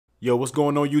Yo, what's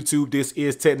going on YouTube? This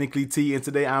is Technically T, and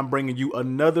today I'm bringing you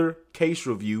another case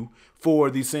review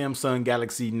for the Samsung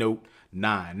Galaxy Note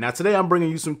 9. Now today I'm bringing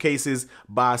you some cases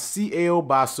by Ciel,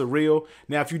 by Cyrill.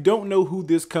 Now if you don't know who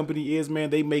this company is,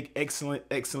 man, they make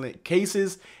excellent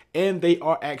cases, and they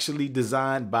are actually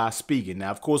designed by Spigen. Now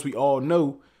of course we all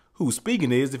know who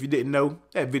Spigen is. If you didn't know,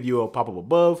 that video will pop up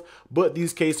above, but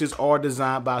these cases are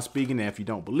designed by Spigen, and if you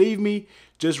don't believe me,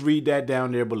 just read that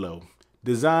down there below.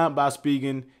 Designed by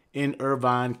Spigen in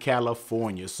Irvine,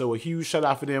 California. So a huge shout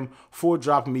out for them for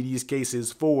dropping me these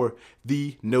cases for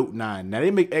the Note 9. Now they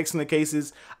make excellent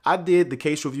cases. I did the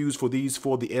case reviews for these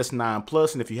for the S9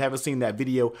 Plus, and if you haven't seen that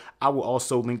video, I will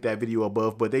also link that video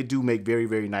above, but they do make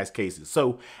very nice cases.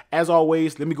 So as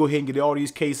always, let me go ahead and get all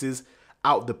these cases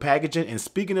out the packaging. And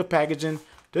speaking of packaging,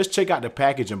 let's check out the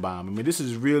packaging bomb. I mean, this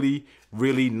is really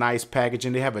nice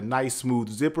packaging. They have a nice smooth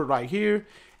zipper right here,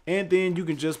 and then you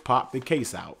can just pop the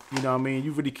case out. You know what I mean?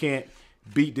 You really can't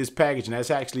beat this packaging.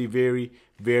 That's actually very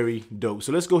dope.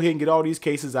 So let's go ahead and get all these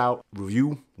cases out,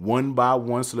 review one by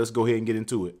one. So let's go ahead and get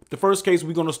into it. The first case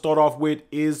we're going to start off with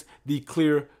is the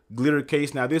clear glitter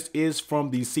case. Now this is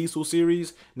from the Cecile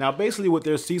series. Now basically what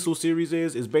their Cecile series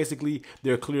is basically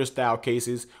their clear style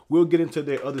cases. We'll get into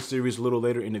their other series a little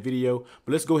later in the video,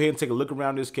 but let's go ahead and take a look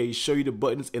around this case, show you the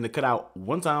buttons and the cutout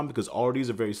one time because all of these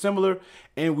are very similar,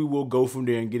 and we will go from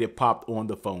there and get it popped on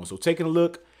the phone. So taking a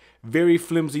look, very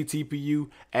flimsy TPU,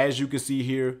 as you can see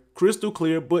here, crystal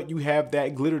clear, but you have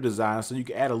that glitter design, so you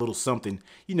can add a little something,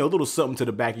 you know, a little something to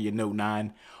the back of your Note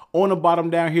 9. On the bottom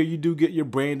down here, you do get your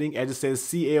branding, as it says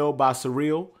Ciel by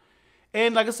Cyrill.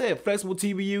 And like I said, flexible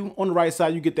TPU. On the right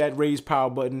side, you get that raised power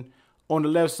button. On the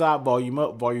left side, volume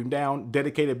up, volume down,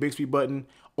 dedicated Bixby button.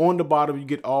 On the bottom, you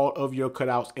get all of your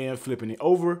cutouts, and flipping it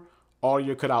over, all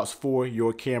your cutouts for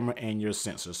your camera and your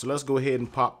sensor. So let's go ahead and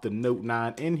pop the Note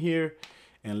 9 in here,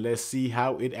 and let's see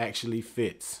how it actually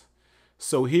fits.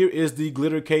 So here is the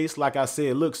glitter case. Like I said,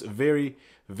 it looks very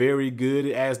good.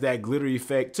 It adds that glitter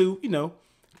effect too, you know,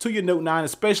 to your Note 9,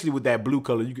 especially with that blue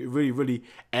color. You can really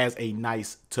adds a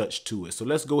nice touch to it. So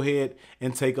let's go ahead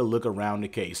and take a look around the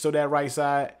case. So that right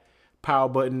side, power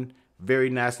button, very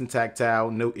nice and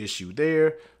tactile, no issue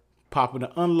there. Popping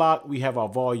the unlock, we have our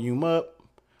volume up,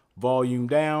 volume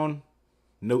down,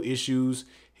 no issues.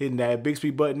 Hitting that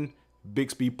Bixby button,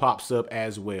 Bixby pops up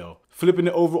as well. Flipping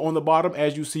it over on the bottom,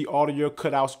 as you see, all of your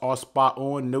cutouts are spot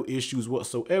on, no issues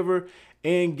whatsoever.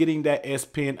 And getting that S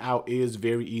Pen out is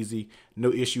very easy,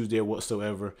 no issues there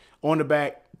whatsoever. On the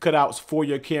back, cutouts for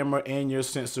your camera and your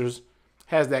sensors.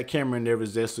 Has that camera in there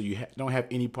resist, so you don't have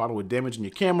any problem with damaging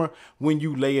your camera when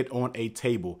you lay it on a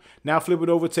table. Now flip it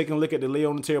over, taking a look at the lay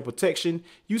on the table protection.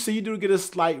 You see you do get a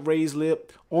slight raised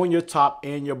lip on your top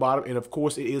and your bottom, and of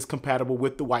course it is compatible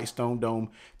with the White Stone Dome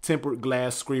tempered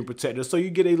glass screen protector, so you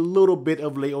get a little bit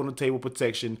of lay on the table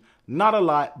protection. Not a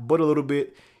lot, but a little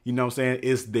bit, you know what I'm saying,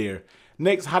 it's there.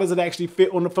 Next, how does it actually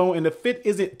fit on the phone? And the fit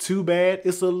isn't too bad.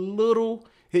 It's a little,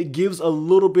 it gives a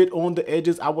little bit on the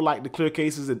edges. I would like the clear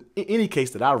cases, in any case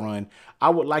that I run,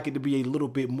 I would like it to be a little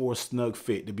bit more snug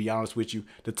fit, to be honest with you.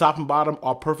 The top and bottom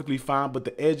are perfectly fine, but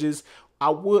the edges,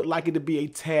 I would like it to be a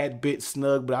tad bit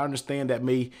snug, but I understand that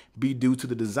may be due to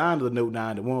the design of the Note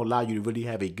 9 that won't allow you to really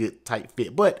have a good tight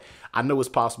fit. But I know it's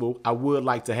possible. I would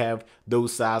like to have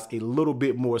those sides a little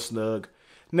bit more snug.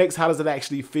 Next, how does it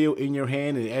actually feel in your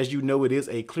hand? And as you know, it is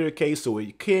a clear case, so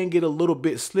it can get a little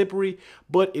bit slippery,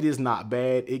 but it is not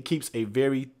bad. It keeps a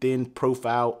very thin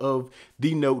profile of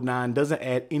the Note 9, doesn't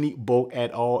add any bulk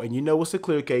at all. And you know it's a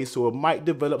clear case, so it might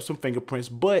develop some fingerprints,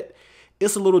 but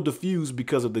it's a little diffused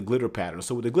because of the glitter pattern.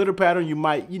 So with the glitter pattern, you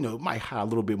might, you know, it might hide a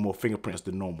little bit more fingerprints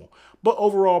than normal. But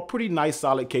overall, pretty nice,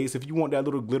 solid case. If you want that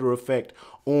little glitter effect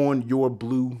on your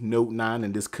blue Note 9,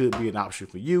 and this could be an option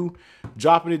for you.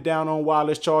 Dropping it down on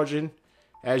wireless charging.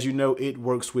 As you know, it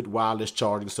works with wireless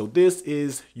charging. So this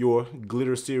is your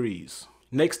glitter series.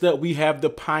 Next up, we have the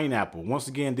pineapple. Once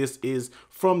again, this is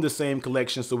from the same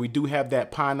collection. So we do have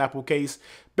that pineapple case.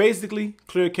 Basically,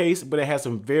 clear case, but it has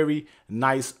some very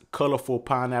nice, colorful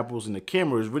pineapples, and the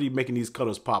camera is really making these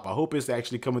colors pop. I hope it's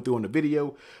actually coming through on the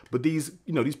video, but these,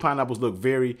 you know, these pineapples look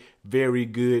very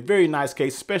good. Very nice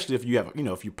case, especially if you have, you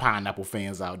know, if you pineapple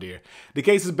fans out there. The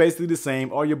case is basically the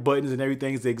same. All your buttons and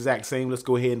everything is the exact same. Let's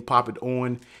go ahead and pop it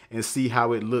on and see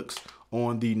how it looks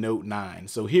on the Note 9.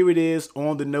 So here it is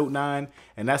on the Note 9,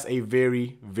 and that's a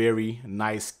very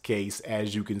nice case,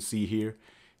 as you can see here.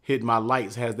 Hit my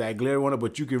lights has that glare on it,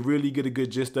 but you can really get a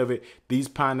good gist of it. These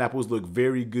pineapples look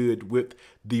very good with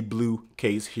the blue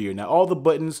case here. Now all the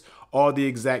buttons are the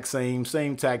exact same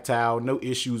tactile, no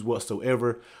issues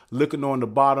whatsoever. Looking on the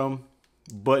bottom,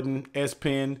 button, S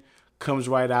Pen, comes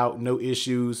right out, no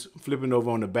issues. Flipping over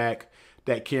on the back,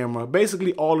 that camera.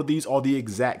 Basically, all of these are the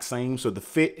exact same. So the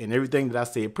fit and everything that I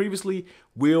said previously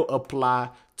will apply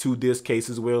to this case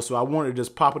as well. So I wanted to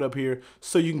just pop it up here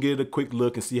so you can get a quick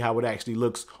look and see how it actually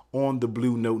looks on the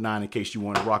blue Note 9 in case you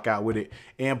want to rock out with it,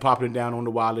 and popping it down on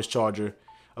the wireless charger.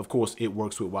 Of course, it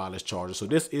works with wireless charger. So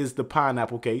this is the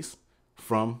pineapple case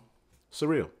from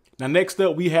Cirill. Now, next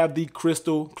up, we have the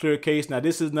crystal clear case. Now,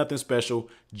 this is nothing special,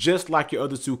 just like your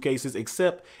other two cases,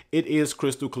 except it is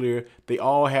crystal clear. They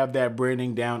all have that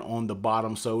branding down on the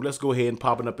bottom. So let's go ahead and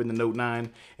pop it up in the Note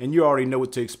 9. And you already know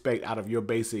what to expect out of your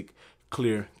basic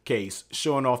clear case,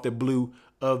 showing off the blue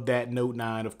of that Note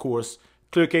 9. Of course,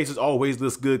 clear cases always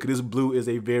looks good because this blue is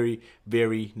a very,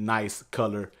 very nice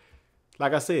color.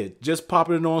 Like I said, just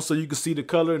popping it on so you can see the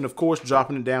color, and of course,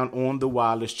 dropping it down on the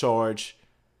wireless charge,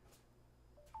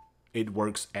 it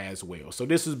works as well. So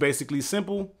this is basically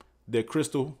simple, their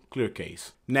crystal clear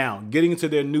case. Now, getting into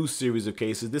their new series of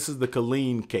cases, this is the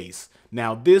Colene case.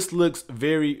 Now, this looks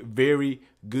very, very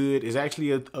good. It's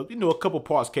actually a couple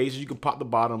parts case. You can pop the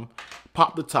bottom,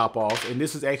 pop the top off, and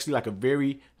this is actually like a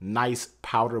very nice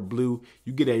powder blue.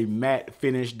 You get a matte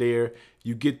finish there.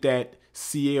 You get that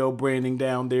Ciel branding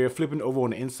down there. Flipping over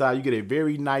on the inside, you get a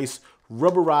very nice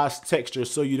rubberized texture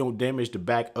so you don't damage the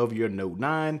back of your Note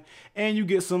 9, and you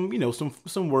get some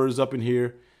some words up in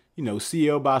here,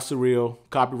 Ciel by Cirill,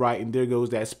 copyright, and there goes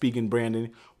that Spigen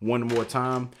branding one more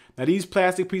time. Now these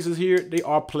plastic pieces here, they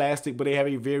are plastic, but they have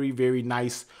a very, very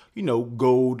nice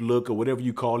gold look, or whatever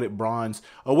you call it, bronze,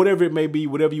 or whatever it may be,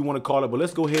 whatever you want to call it. But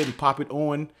let's go ahead and pop it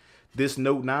on this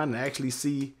Note 9 and actually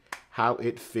see how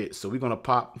it fits. So we're gonna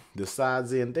pop the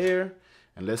sides in there,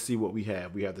 and let's see what we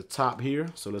have. We have the top here.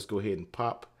 So let's go ahead and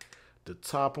pop the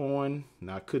top on.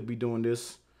 Now I could be doing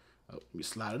this. Let me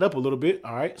slide it up a little bit.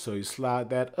 All right, so you slide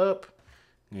that up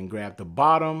and grab the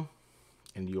bottom,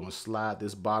 and you're gonna slide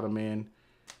this bottom in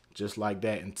just like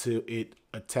that until it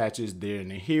attaches there.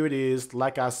 And then here it is.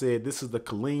 Like I said, this is the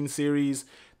Colene series.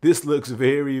 This looks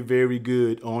very, very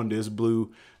good on this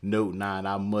blue Note 9,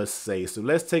 I must say. So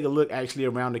let's take a look actually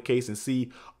around the case and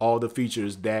see all the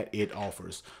features that it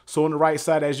offers. So on the right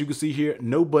side, as you can see here,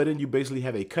 no button. You basically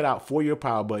have a cutout for your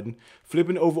power button.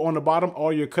 Flipping over on the bottom,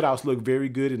 all your cutouts look very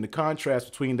good, and the contrast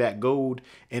between that gold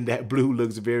and that blue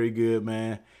looks very good,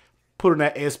 man. Putting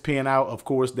that S Pen out, of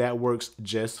course, that works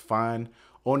just fine.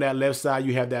 On that left side,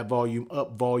 you have that volume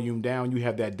up, volume down. You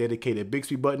have that dedicated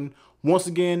Bixby button. Once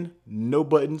again, no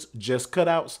buttons, just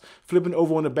cutouts. Flipping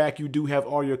over on the back, you do have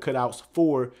all your cutouts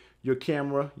for your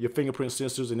camera, your fingerprint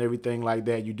sensors, and everything like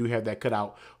that. You do have that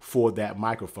cutout for that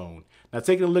microphone. Now,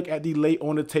 taking a look at the lay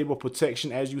on the table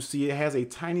protection, as you see, it has a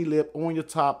tiny lip on your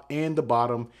top and the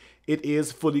bottom. It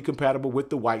is fully compatible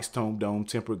with the Whitestone Dome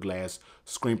tempered glass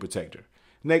screen protector.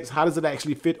 Next, how does it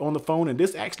actually fit on the phone? And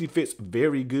this actually fits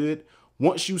very good.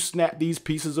 Once you snap these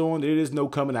pieces on, there is no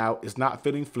coming out. It's not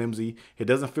feeling flimsy. It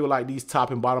doesn't feel like these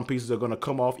top and bottom pieces are going to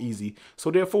come off easy.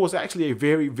 So therefore, it's actually a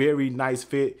very, very nice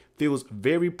fit. Feels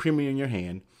very premium in your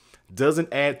hand.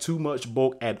 Doesn't add too much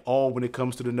bulk at all when it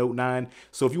comes to the Note 9.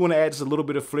 So if you want to add just a little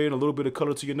bit of flair and a little bit of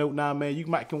color to your Note 9, man, you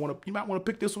might want to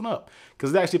pick this one up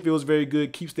because it actually feels very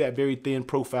good. Keeps that very thin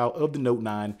profile of the Note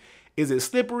 9. Is it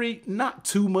slippery? Not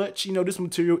too much. This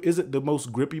material isn't the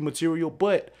most grippy material,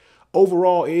 but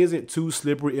overall, it isn't too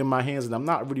slippery in my hands, and I'm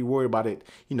not really worried about it,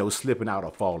 slipping out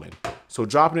or falling. So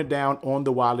dropping it down on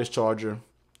the wireless charger,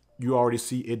 you already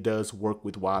see it does work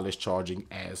with wireless charging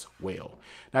as well.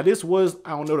 Now, this was, I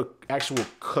don't know the actual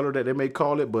color that they may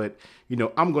call it, but,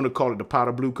 I'm going to call it the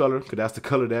powder blue color because that's the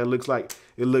color that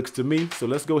it looks to me. So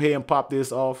let's go ahead and pop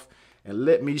this off, and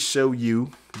let me show you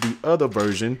the other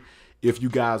version if you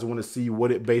guys want to see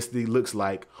what it basically looks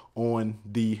like on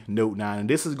the Note 9. And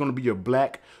this is going to be your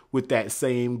black with that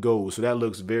same gold. So that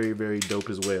looks very, very dope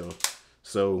as well.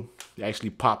 So you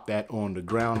actually pop that on the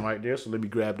ground right there. So let me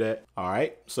grab that. All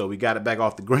right. So we got it back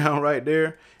off the ground right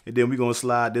there. And then we're going to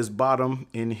slide this bottom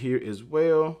in here as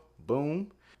well.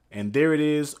 Boom. And there it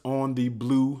is on the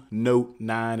blue Note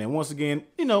 9. And once again,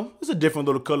 it's a different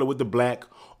little color with the black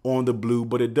on the blue,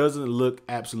 but it doesn't look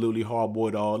absolutely horrible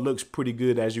at all. It looks pretty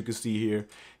good, as you can see here.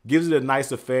 Gives it a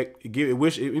nice effect.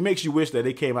 It makes you wish that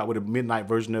they came out with a midnight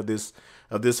version of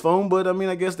this phone, but I mean,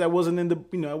 I guess that wasn't in the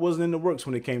it wasn't in the works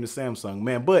when it came to Samsung,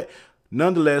 man. But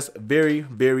nonetheless, very,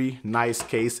 very nice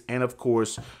case, and of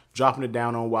course, dropping it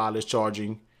down on wireless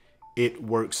charging, it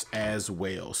works as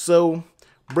well. So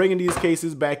bringing these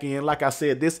cases back in, like I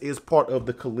said, this is part of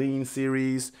the Colene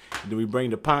series. Then we bring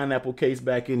the pineapple case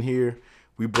back in here.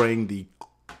 We bring the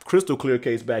crystal clear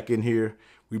case back in here.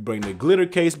 We bring the glitter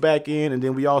case back in, and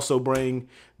then we also bring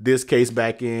this case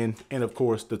back in, and of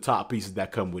course the top pieces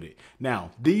that come with it.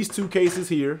 Now, these two cases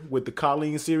here with the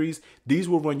Colene series, these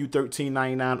will run you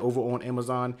 $13.99 over on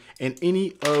Amazon, and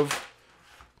any of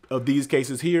these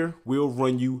cases here will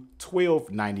run you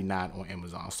 $12.99 on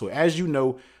Amazon. So as you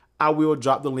know, I will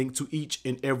drop the link to each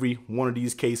and every one of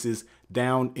these cases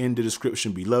down in the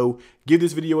description below. Give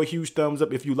this video a huge thumbs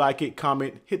up if you like it,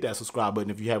 comment, hit that subscribe button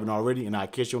if you haven't already, and I'll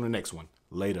catch you on the next one.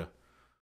 Later.